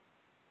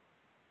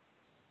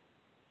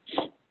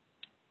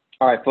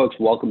All right, folks,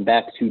 welcome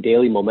back to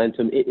Daily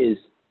Momentum. It is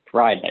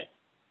Friday,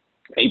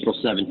 April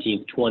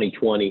 17th,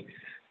 2020.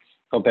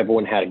 Hope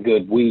everyone had a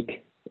good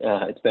week.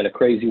 It's been a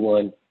crazy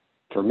one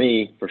for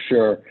me, for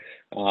sure.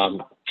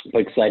 I'm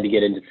excited to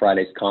get into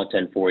Friday's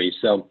content for you.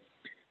 So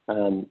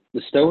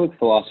the Stoic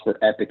philosopher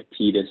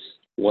Epictetus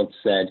once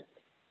said,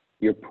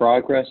 "Your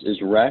progress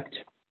is wrecked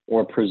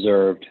or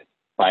preserved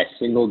by a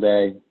single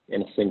day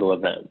and a single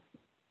event."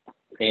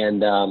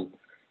 And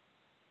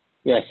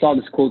I saw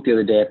this quote the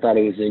other day. I thought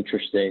it was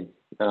interesting.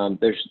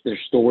 There's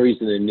stories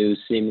in the news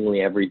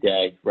seemingly every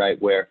day,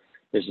 right, where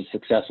there's a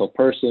successful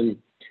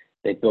person,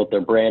 they built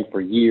their brand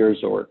for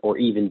years or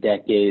even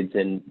decades,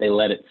 and they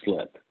let it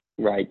slip,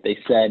 right? They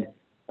said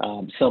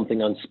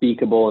something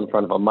unspeakable in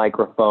front of a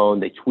microphone.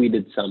 They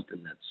tweeted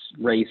something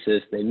that's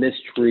racist. They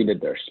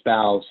mistreated their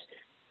spouse.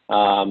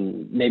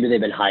 Maybe they've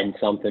been hiding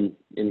something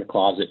in the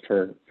closet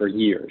for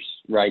years,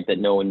 right, that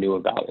no one knew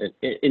about.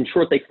 In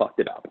short, they fucked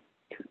it up,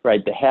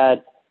 right? They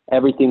had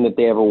everything that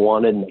they ever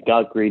wanted, and they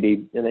got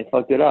greedy, and they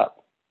fucked it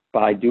up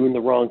by doing the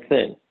wrong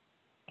thing,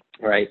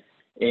 right?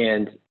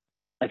 And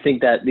I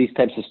think that these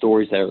types of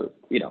stories are,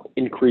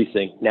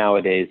 increasing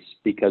nowadays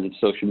because of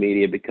social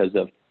media, because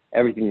of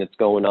everything that's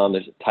going on.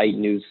 There's a tight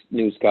news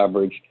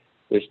coverage.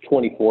 There's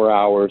 24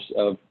 hours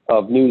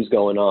of news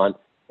going on,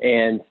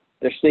 and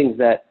there's things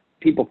that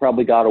people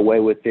probably got away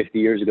with 50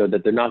 years ago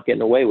that they're not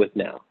getting away with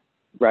now,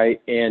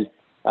 right? And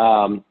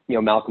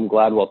Malcolm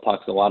Gladwell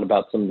talks a lot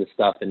about some of this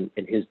stuff in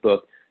his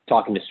book,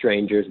 Talking to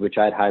Strangers, which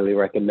I'd highly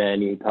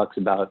recommend. He talks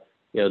about,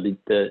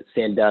 the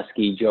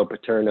Sandusky, Joe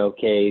Paterno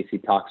case. He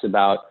talks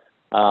about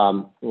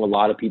a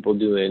lot of people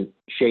doing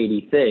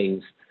shady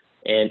things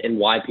and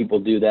why people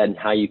do that and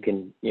how you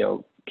can,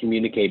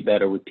 communicate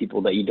better with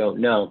people that you don't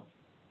know.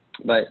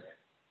 But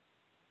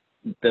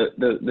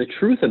the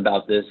truth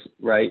about this,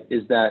 right,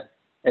 is that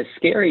as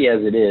scary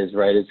as it is,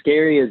 right, as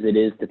scary as it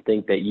is to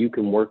think that you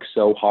can work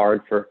so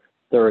hard for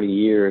 30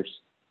 years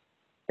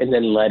and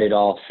then let it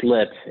all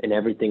slip and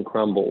everything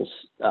crumbles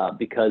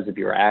because of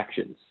your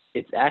actions.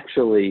 It's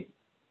actually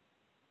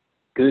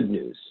good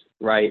news,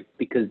 right?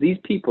 Because these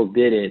people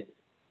didn't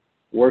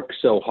work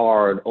so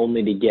hard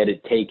only to get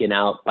it taken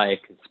out by a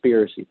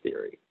conspiracy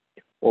theory,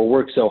 or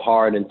work so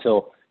hard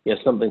until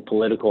something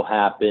political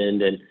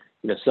happened and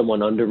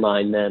someone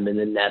undermined them, and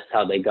then that's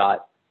how they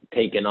got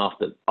taken off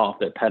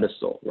their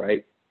pedestal,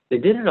 right? They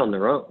did it on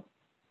their own.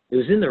 It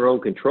was in their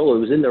own control. It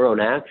was in their own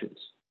actions,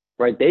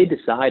 right? They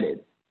decided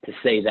to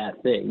say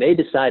that thing. They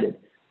decided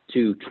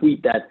to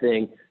tweet that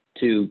thing,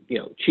 to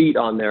cheat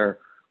on their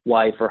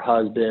wife or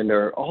husband,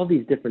 or all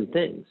these different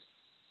things,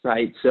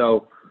 right?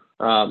 So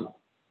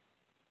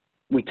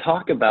we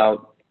talk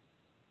about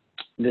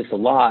this a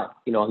lot,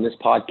 on this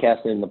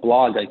podcast and in the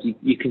blog. Like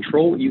you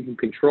control what you can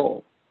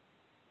control,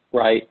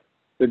 right?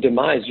 Their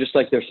demise, just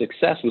like their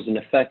success, was an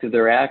effect of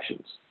their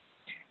actions.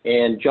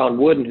 And John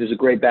Wooden, who's a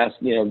great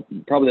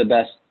probably the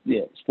best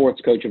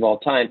sports coach of all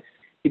time,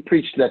 he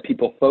preached that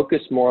people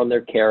focus more on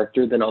their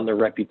character than on their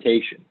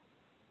reputation,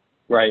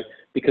 right?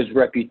 Because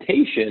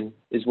reputation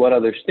is what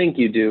others think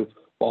you do,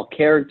 while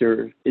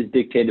character is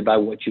dictated by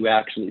what you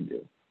actually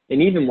do,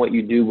 and even what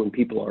you do when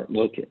people aren't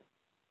looking,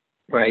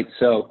 right?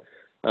 So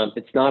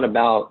it's not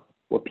about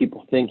what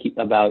people think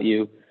about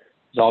you.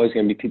 There's always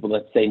going to be people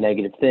that say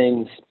negative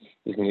things.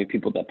 There's going to be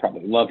people that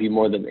probably love you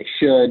more than they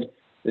should.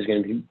 There's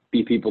going to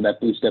be people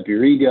that boost up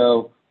your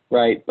ego,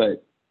 right?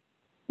 But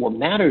what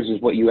matters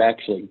is what you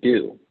actually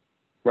do,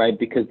 right?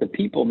 Because the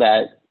people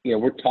that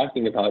we're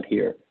talking about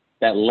here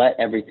that let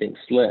everything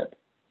slip,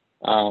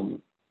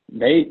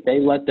 they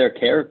let their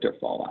character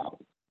fall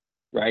out,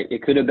 right?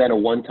 It could have been a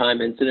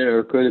one-time incident, or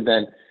it could have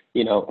been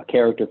a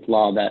character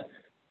flaw that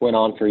went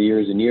on for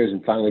years and years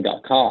and finally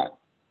got caught.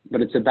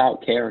 But it's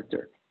about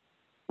character,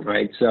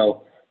 right?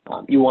 So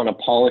you want to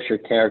polish your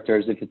character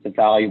as if it's a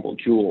valuable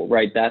jewel,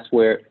 right? That's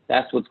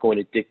what's going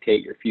to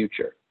dictate your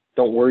future.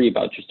 Don't worry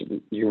about just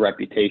your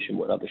reputation,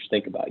 what others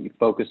think about you.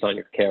 Focus on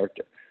your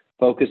character.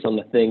 Focus on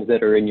the things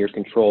that are in your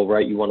control,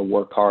 right? You want to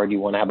work hard. You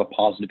want to have a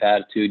positive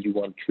attitude. You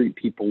want to treat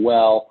people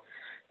well.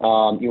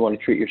 You want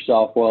to treat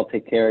yourself well,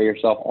 take care of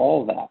yourself,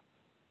 all of that,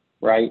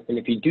 right? And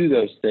if you do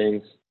those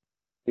things,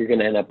 you're going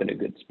to end up in a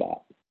good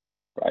spot,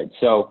 right?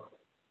 So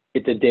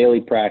it's a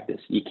daily practice.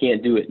 You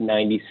can't do it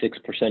 96%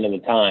 of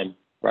the time,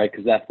 right?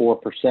 Because that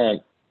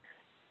 4%,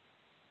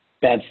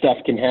 bad stuff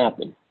can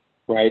happen,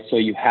 right? So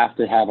you have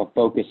to have a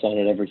focus on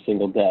it every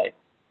single day.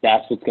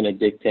 That's what's going to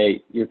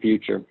dictate your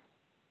future.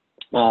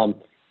 I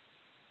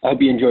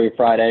hope you enjoy your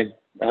Friday.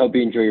 I hope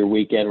you enjoy your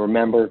weekend.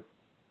 Remember,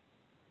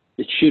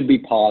 it should be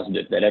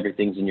positive that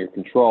everything's in your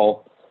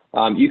control.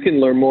 You can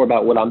learn more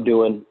about what I'm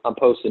doing. I'm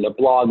posting a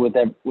blog with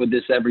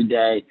this every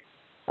day.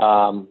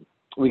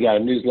 We got a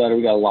newsletter.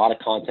 We got a lot of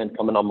content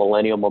coming on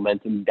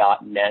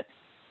millennialmomentum.net.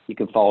 You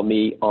can follow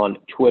me on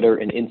Twitter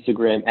and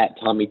Instagram at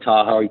Tommy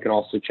Tahoe. You can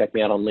also check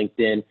me out on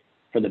LinkedIn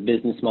for the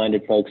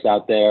business-minded folks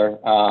out there.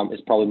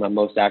 It's probably my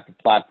most active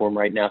platform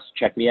right now, so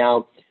check me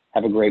out.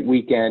 Have a great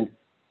weekend,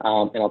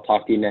 and I'll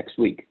talk to you next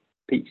week.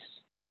 Peace.